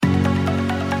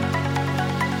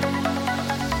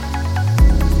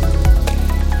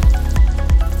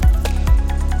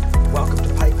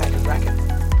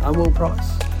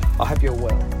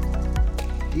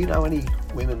know any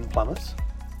women plumbers?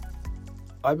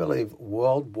 I believe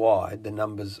worldwide the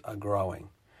numbers are growing.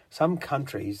 Some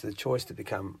countries, the choice to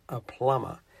become a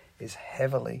plumber is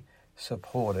heavily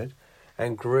supported,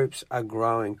 and groups are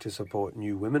growing to support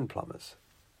new women plumbers.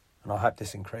 And I hope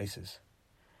this increases.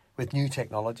 With new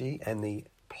technology and the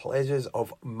pleasures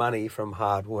of money from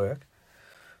hard work,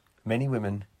 many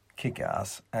women kick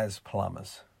ass as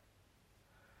plumbers.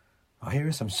 Now, here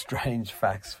are some strange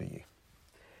facts for you.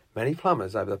 Many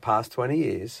plumbers over the past 20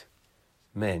 years,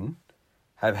 men,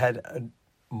 have had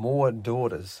more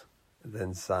daughters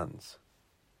than sons.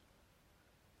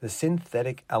 The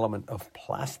synthetic element of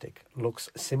plastic looks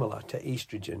similar to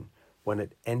estrogen when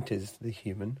it enters the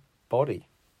human body.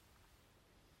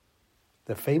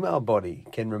 The female body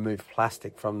can remove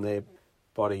plastic from their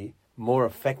body more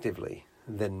effectively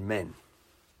than men.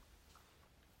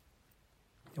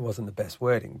 It wasn't the best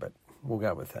wording, but we'll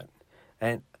go with that.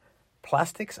 And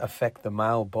plastics affect the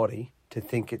male body to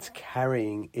think it's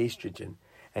carrying estrogen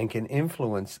and can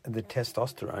influence the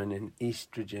testosterone and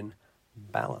estrogen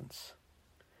balance.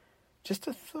 Just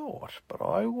a thought, but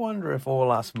I wonder if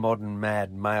all us modern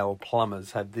mad male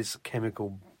plumbers have this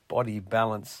chemical body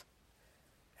balance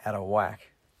out of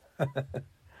whack.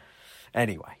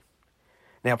 Anyway,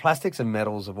 now plastics and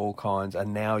metals of all kinds are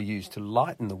now used to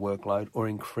lighten the workload or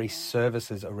increase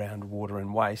services around water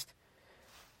and waste,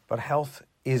 but health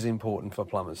is important for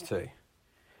plumbers too.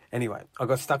 Anyway, I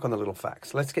got stuck on the little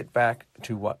facts. Let's get back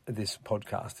to what this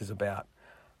podcast is about: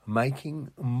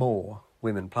 making more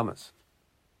women plumbers.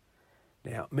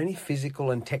 Now, many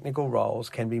physical and technical roles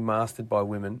can be mastered by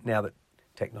women now that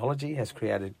technology has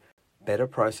created better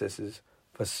processes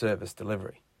for service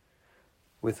delivery,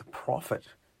 with profit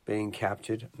being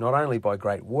captured not only by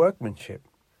great workmanship,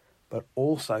 but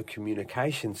also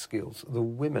communication skills. The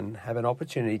women have an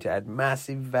opportunity to add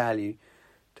massive value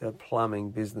to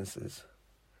plumbing businesses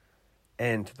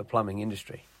and to the plumbing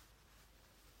industry.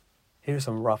 Here are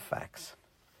some rough facts.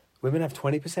 Women have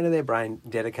 20% of their brain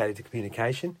dedicated to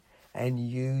communication and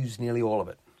use nearly all of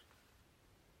it.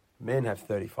 Men have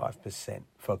 35%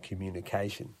 for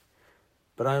communication,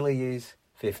 but only use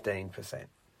 15%.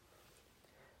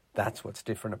 That's what's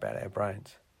different about our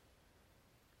brains.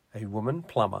 A woman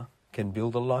plumber can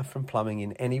build a life from plumbing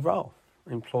in any role: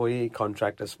 employee,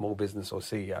 contractor, small business, or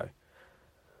CEO.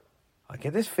 I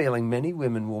get this feeling many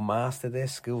women will master their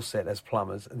skill set as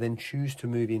plumbers, then choose to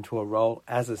move into a role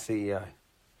as a CEO.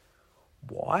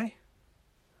 Why?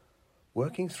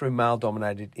 Working through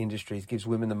male-dominated industries gives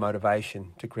women the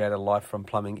motivation to create a life from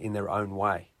plumbing in their own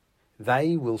way.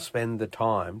 They will spend the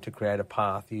time to create a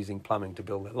path using plumbing to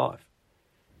build their life.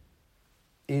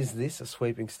 Is this a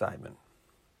sweeping statement?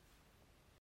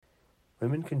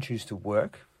 Women can choose to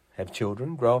work, have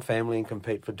children, grow a family, and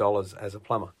compete for dollars as a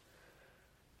plumber.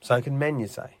 So can men, you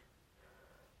say?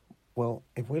 Well,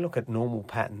 if we look at normal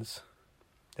patterns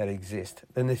that exist,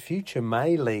 then the future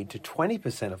may lead to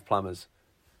 20% of plumbers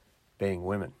being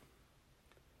women.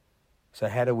 So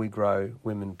how do we grow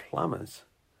women plumbers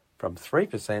from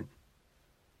 3%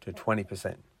 to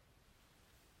 20%?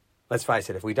 Let's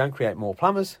face it, if we don't create more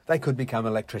plumbers, they could become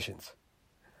electricians.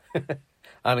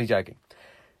 Only joking.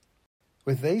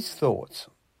 With these thoughts,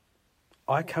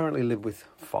 I currently live with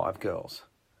 5 girls,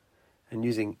 and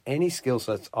using any skill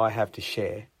sets I have to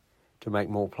share to make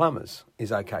more plumbers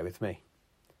is okay with me.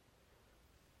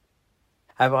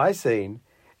 Have I seen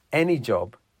any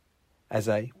job as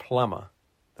a plumber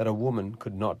that a woman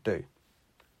could not do?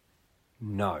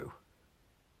 No.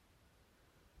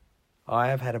 I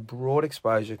have had a broad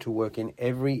exposure to work in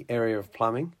every area of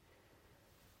plumbing,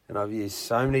 and I've used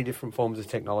so many different forms of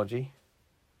technology,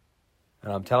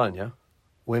 and I'm telling you,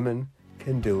 women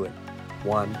can do it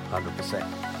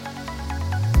 100%.